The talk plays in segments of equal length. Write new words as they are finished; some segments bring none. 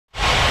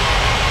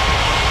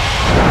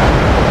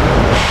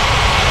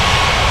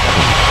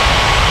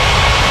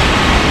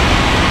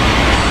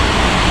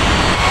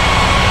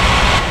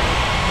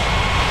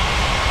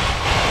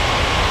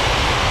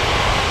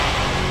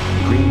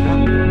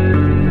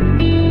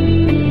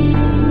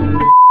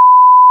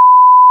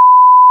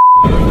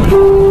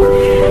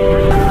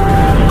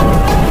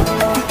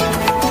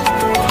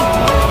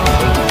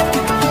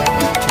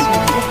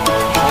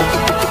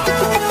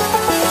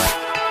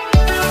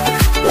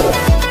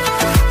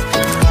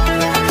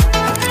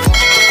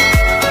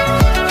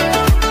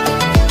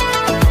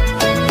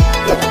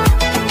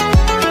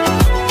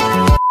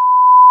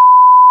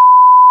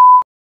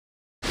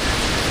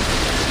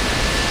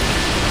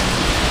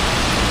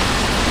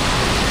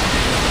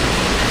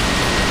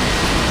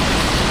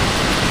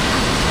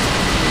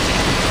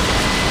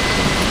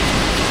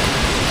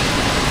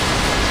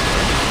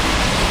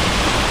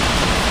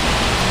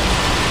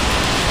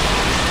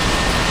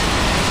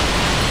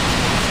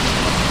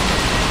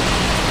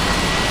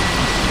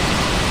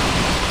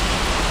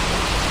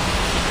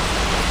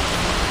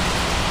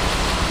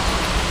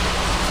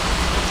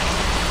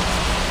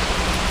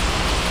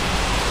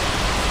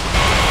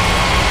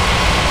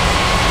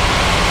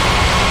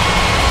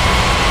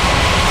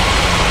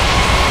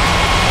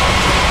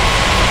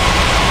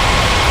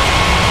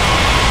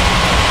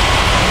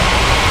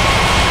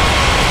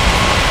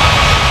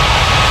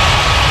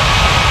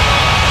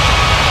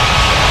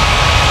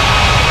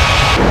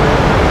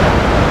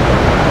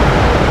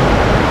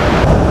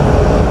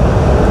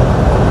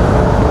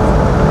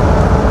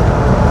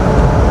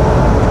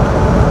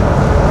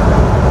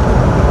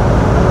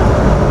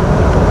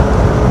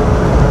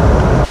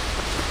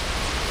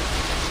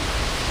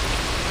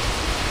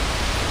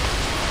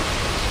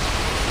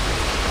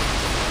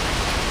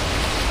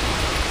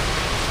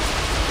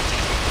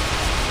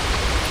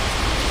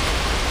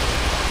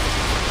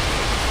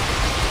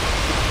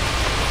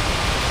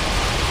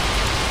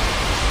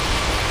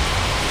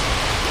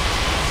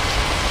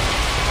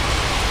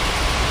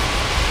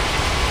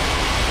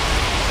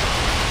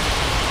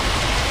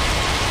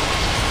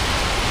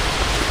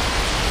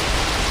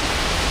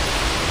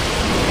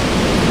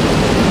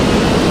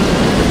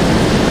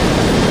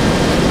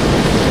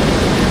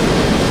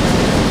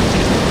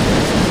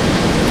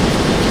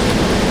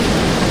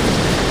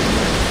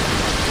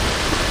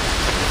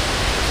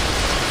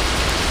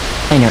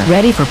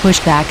ready for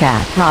pushback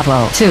at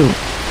Bravo 2.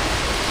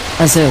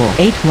 Azul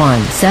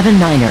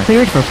 8179er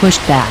cleared for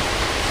pushback.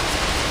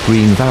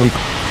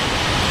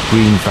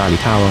 Green Valley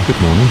Tower,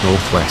 good morning.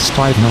 Northwest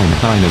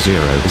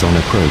 5990 is on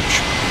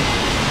approach.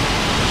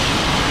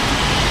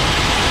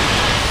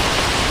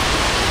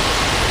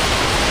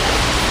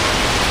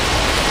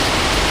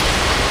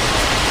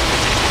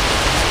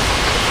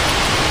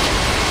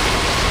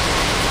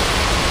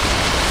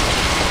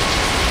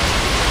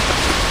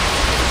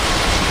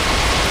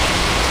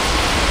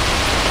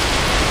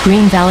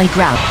 Green Valley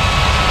ground.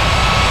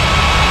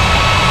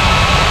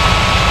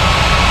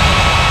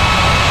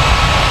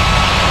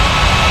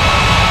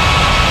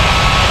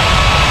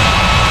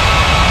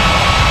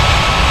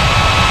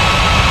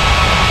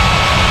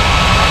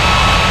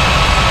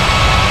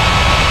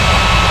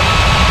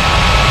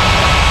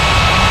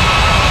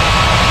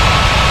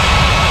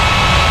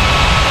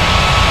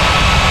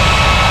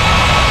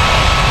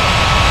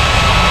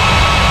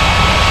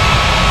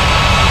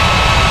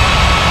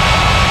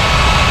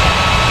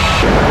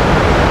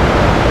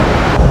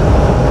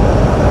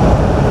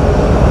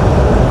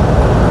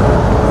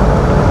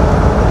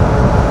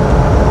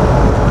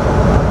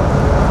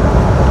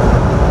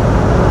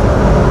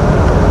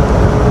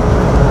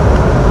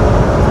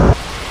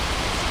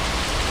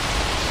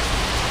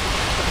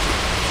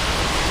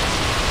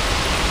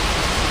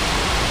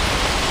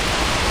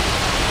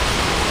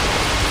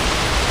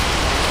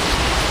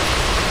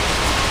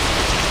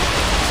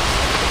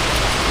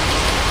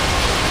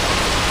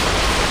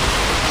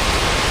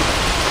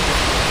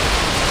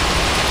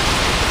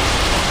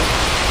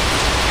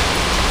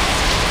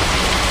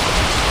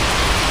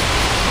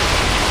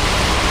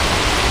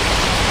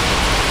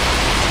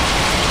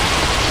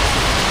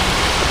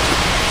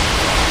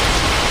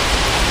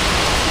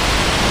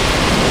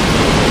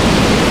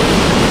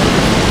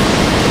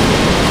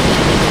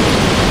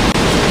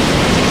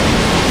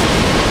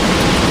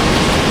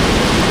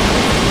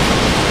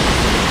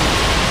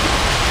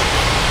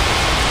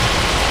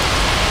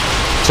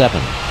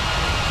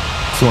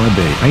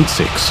 Flybay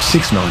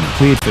 8669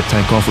 cleared for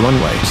takeoff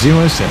runway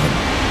 07.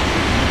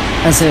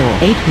 Azul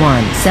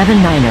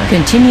 8179er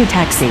continue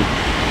taxi.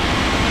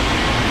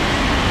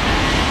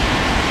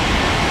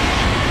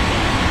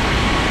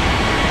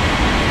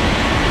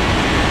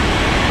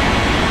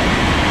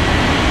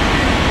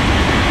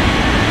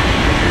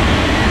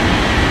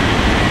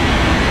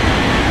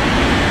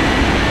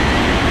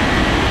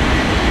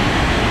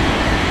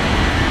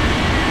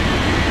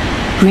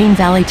 Green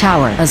Valley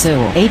Tower,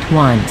 Azul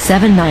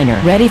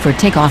 8179er ready for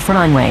takeoff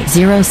runway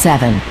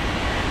 07.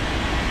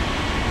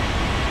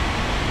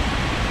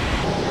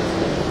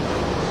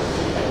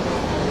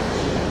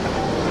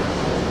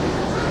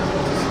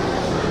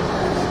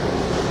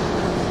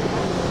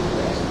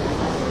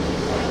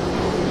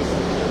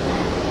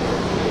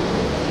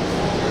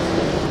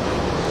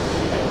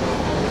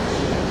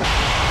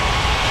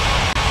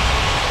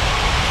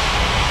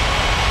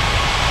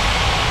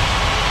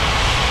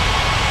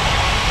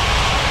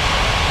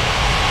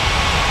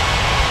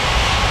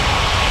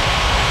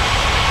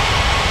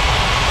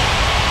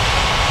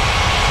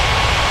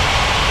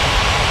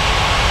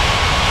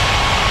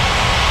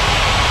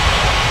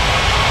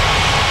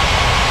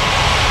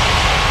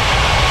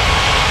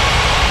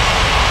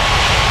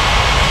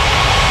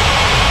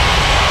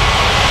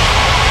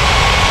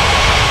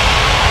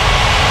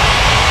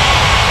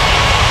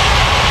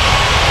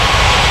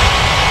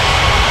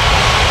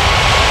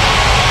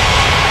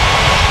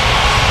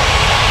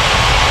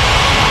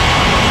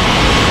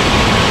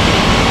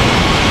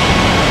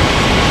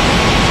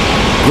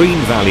 Green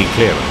Valley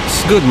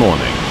clearance. Good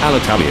morning.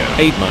 Alitalia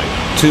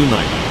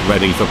 8929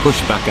 ready for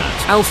pushback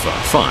at Alpha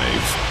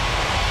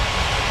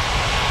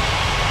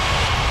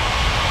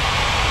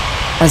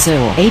 5.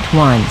 Azul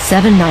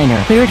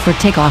 8179er cleared for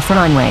takeoff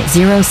runway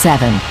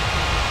 07.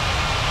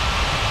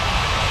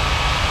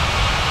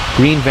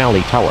 Green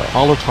Valley Tower,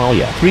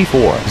 Alitalia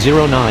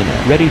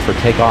 3409er ready for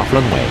takeoff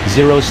runway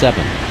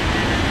 07.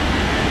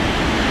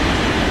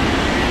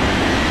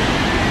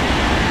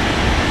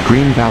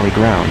 Green Valley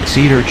ground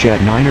Cedar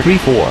Jet 9er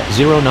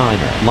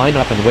 3409er line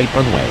up and wait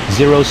runway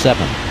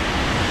 07.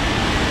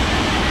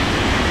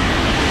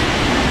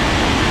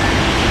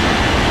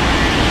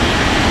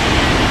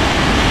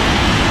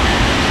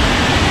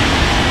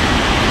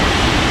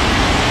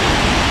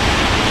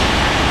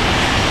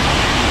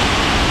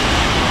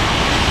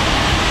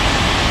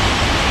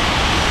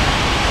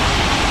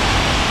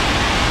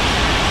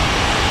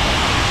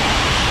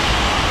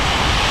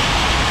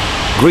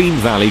 Green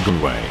Valley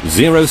runway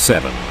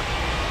 07.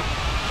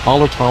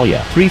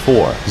 Alitalia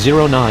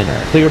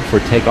 3409er cleared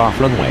for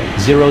takeoff runway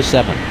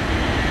 07.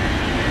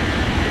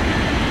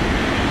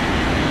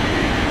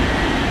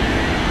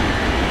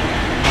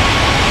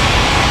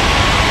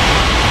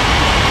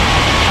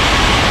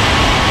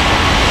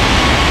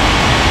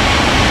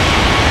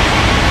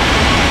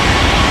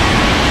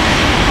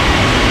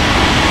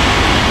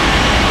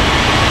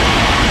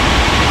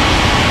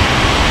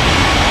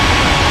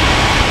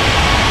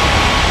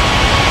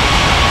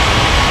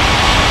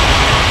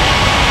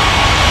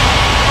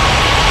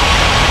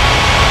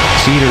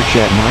 Cedar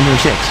Jet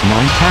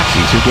 969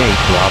 taxi to gate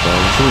Bravo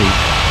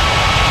 3.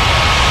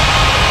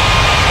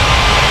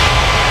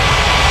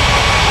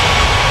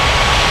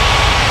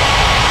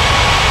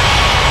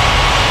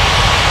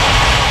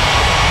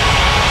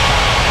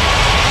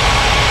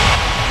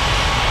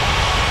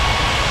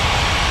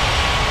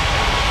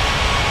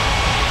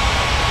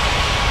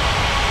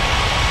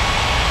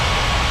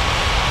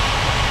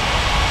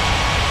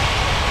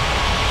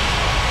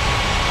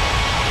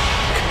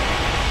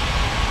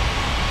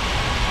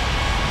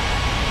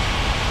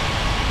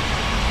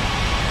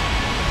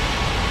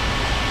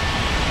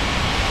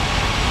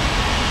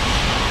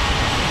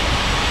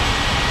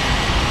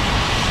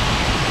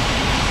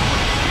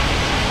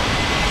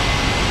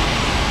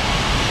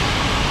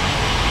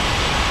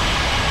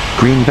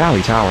 Green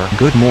Valley Tower.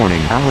 Good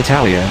morning.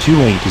 Alitalia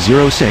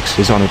 2806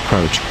 is on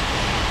approach.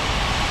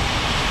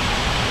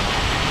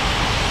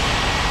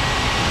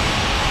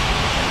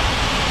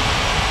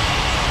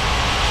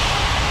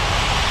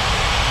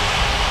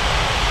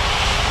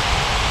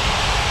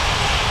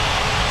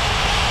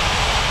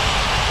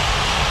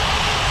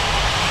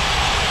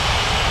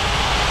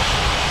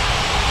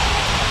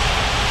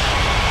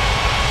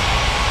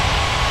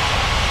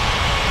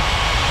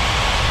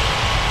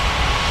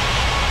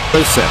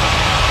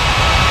 Seven.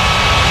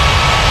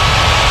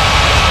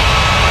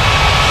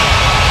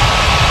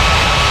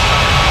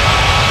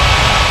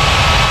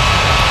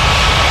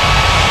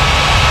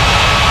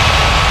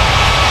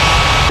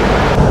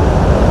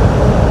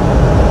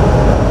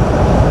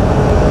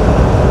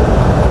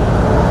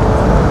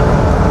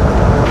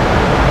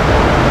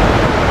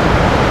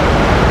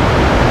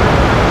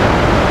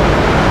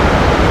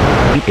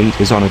 Eight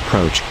is on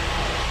approach.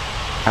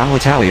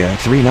 Alitalia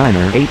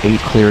 3988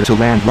 clear to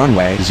land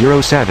runway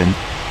 07.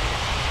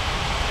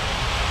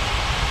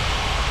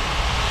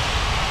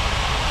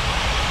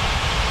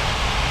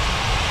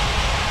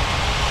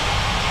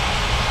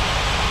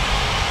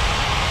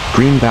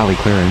 Green Valley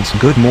clearance.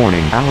 Good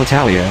morning.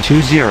 Alitalia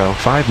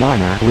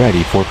 2059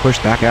 ready for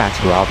pushback at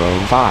Bravo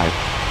 5.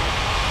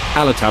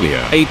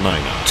 Alitalia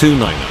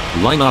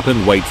 8929 line up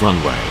and wait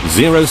runway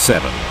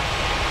 07.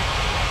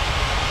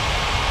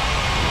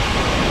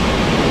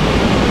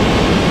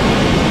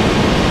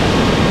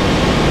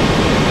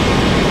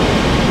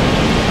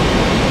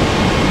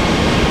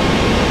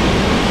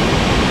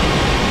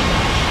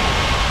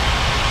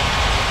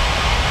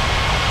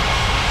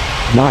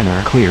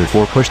 Niner cleared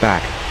for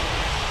pushback.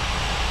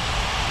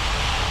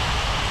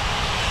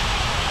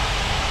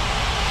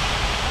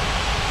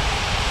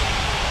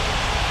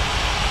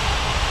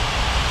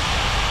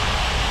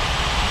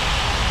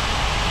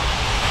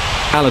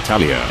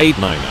 Alitalia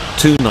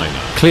 8929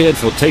 cleared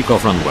for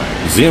takeoff runway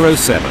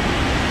 07.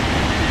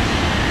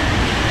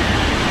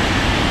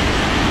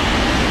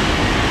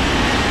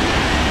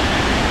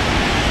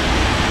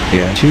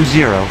 Yeah,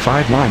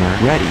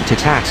 2059 ready to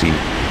taxi.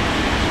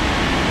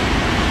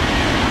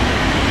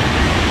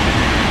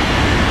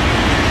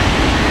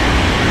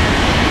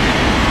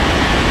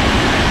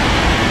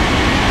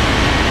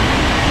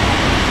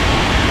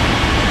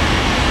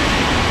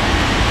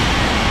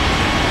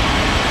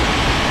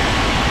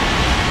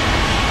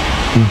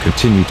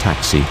 Continue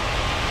taxi.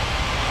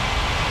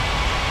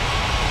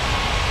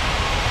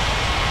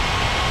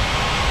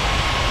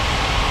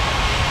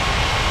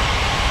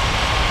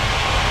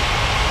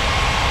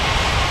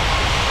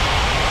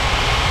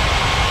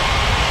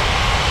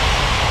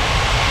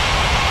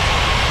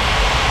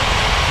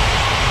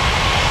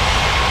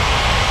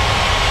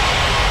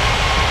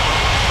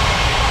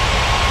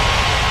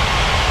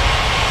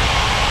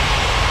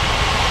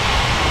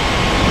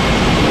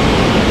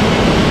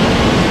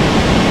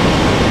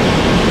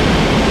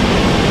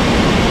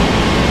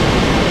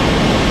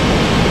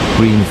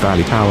 Green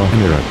Valley Tower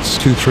Emirates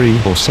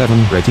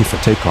 2347 ready for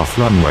takeoff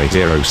runway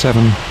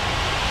 07.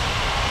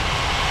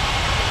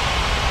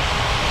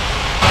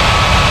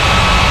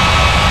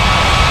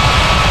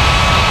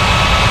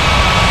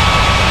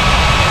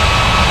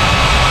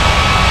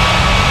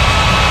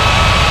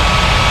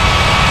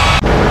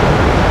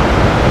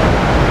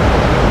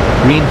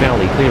 Green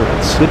Valley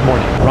clearance. Good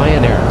morning.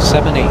 Ryanair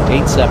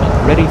 7887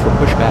 ready for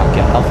pushback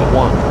at Alpha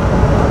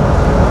 1.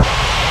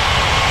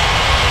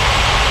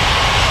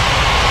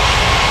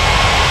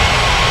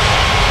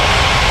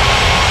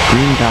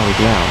 Green Valley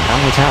ground.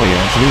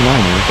 Alitalia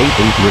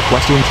 3988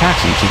 requesting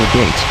taxi to the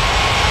gate.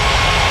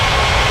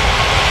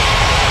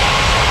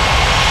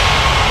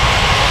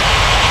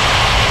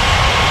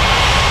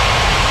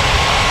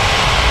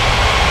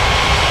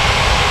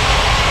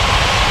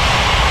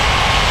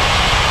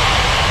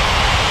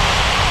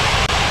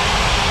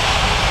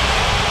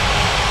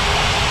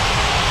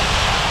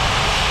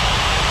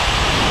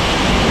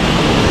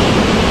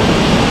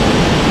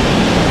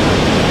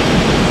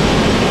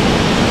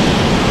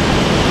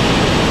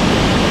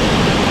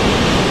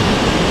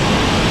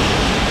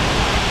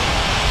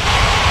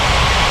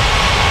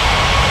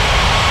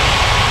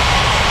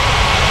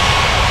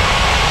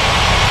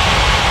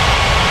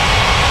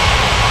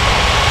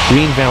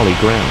 Green Valley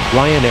ground.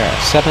 Ryanair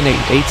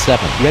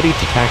 7887 ready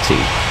to taxi.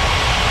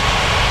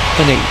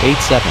 An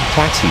 887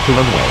 taxi to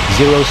runway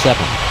 07.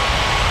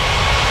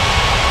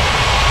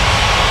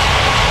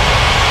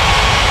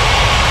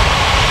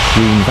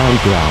 Green Valley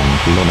Ground,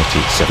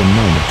 Velocity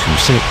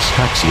 7926,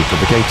 taxi to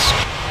the gates.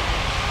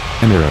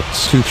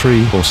 Emirates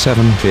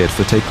 2347, cleared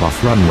for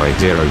takeoff, runway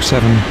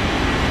 07.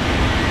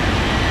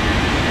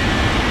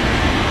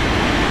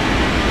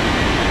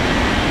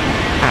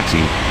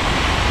 Taxi.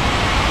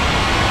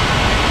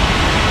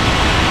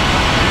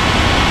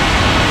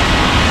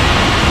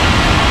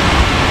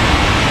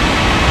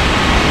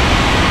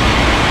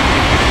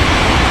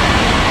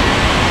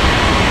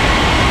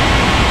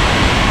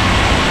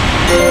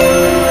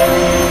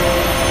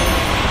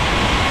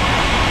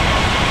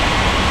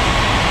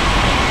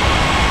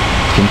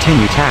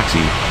 Continue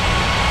taxi.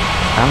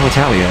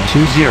 Alitalia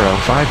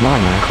 2059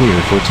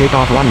 cleared for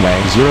takeoff, runway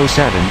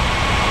 07.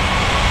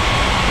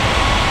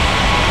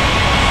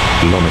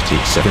 Velocity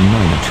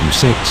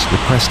 7926,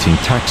 requesting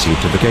taxi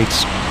to the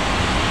gates.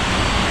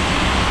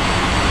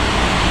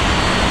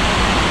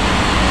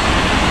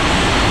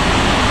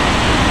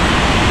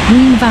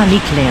 Green Valley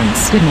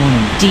clearance. Good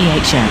morning.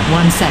 DHL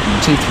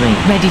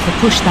 1723. Ready for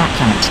pushback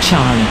at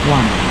Charlie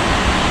 1.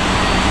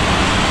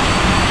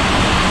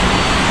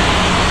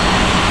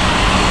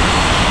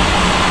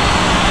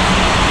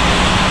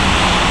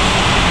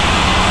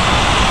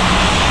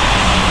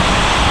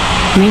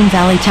 Green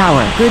Valley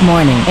Tower. Good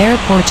morning. Air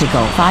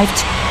Portugal 5.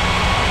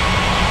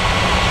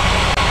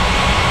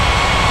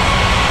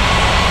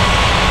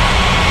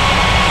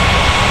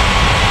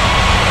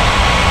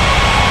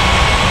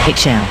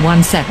 HL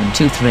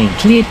 1723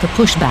 cleared for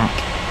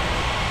pushback.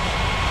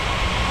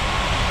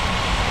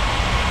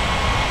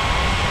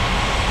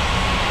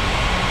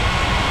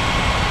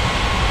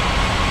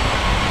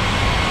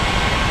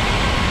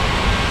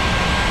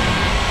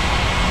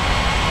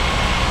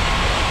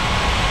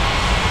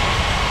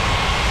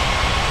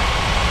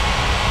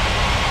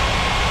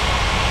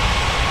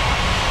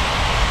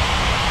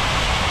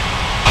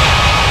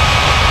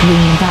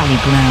 Green Valley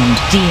Ground,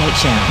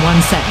 DHL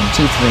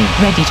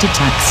 1723, ready to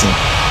taxi.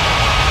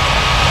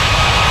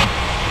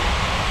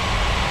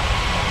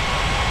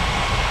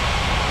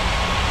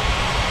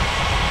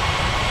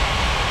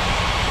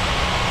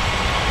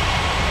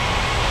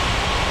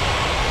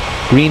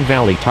 Green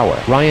Valley Tower,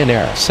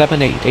 Ryanair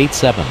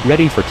 7887,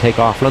 ready for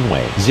takeoff,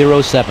 runway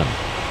 07.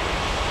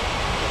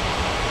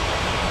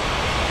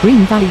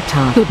 Green Valley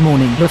Tower. Good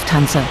morning.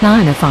 Lufthansa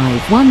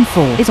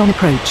 90514 is on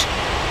approach.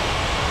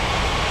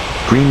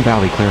 Green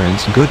Valley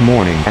clearance. Good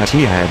morning.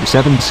 Etihad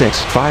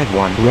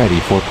 7651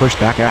 ready for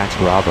pushback at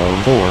Bravo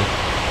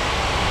 4.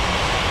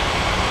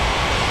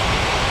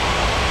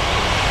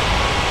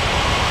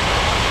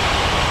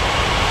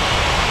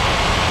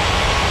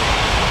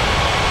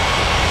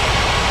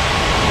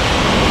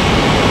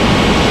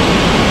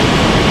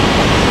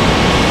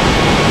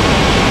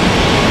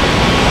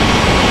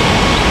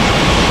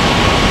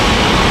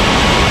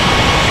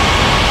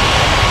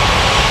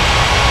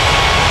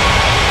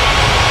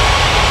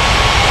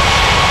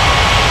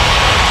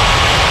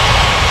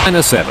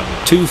 China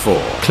 724,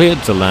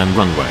 cleared to land,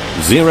 runway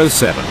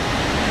 07.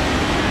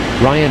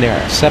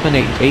 Ryanair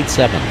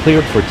 7887,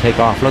 cleared for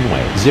takeoff,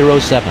 runway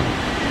 07.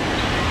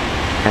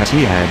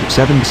 Etihad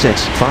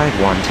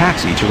 7651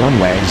 taxi to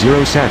runway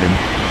 07.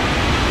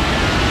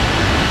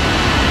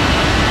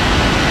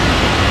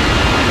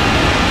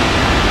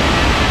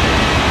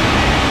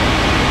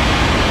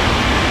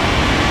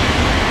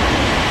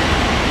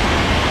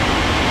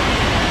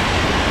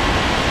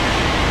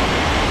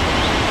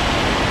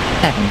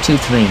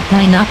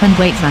 Line up and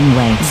wait,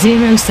 runway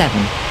 07.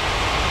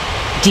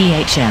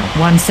 DHL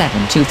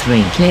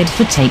 1723 cleared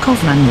for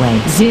takeoff, runway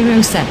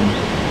 07.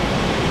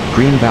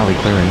 Green Valley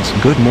clearance.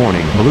 Good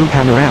morning. Blue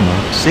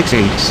Panorama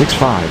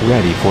 6865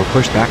 ready for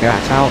pushback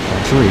at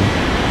Alpha 3.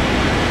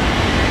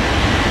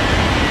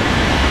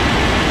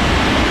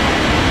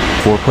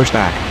 For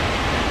pushback.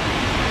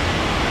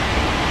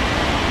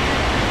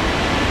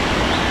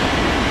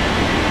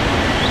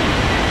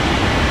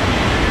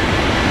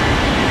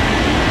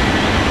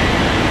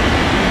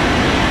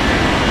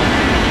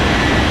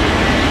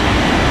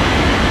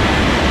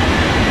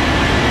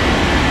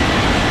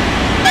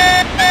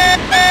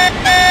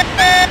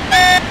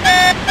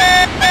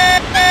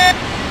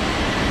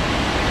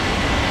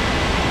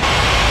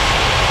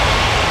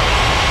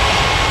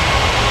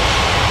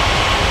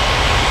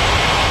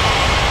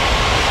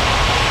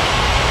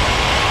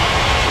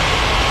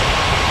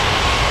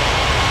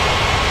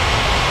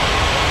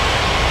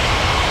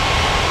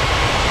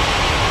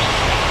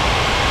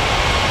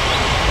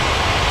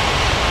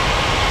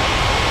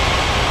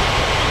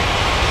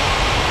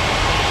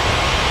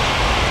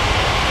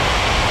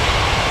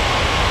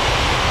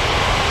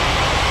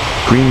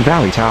 Green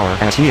Valley Tower,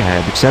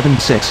 Etihad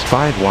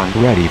 7651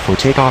 ready for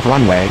takeoff,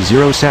 runway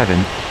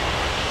 07.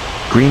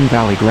 Green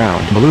Valley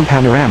Ground, Blue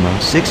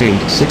Panorama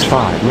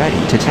 6865 ready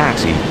to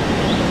taxi.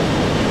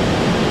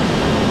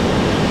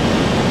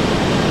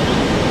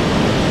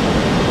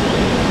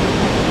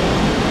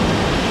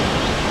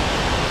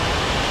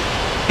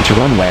 To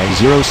runway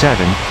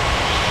 07.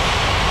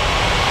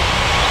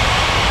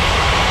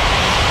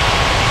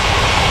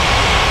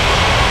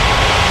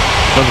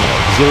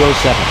 Runway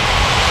 07.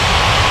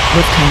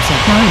 Lufthansa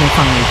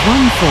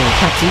 9514,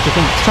 taxi to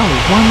gate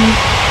Charlie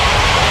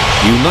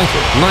 1.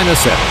 United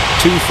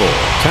 9724,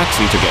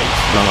 taxi to gate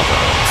Bravo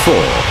 4.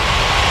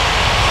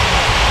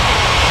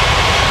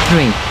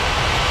 3.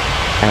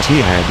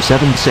 Etihad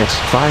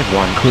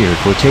 7651 cleared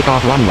for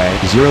takeoff runway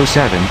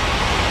 07.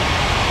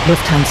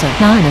 Lufthansa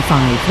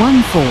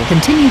 9514,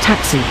 continue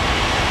taxi.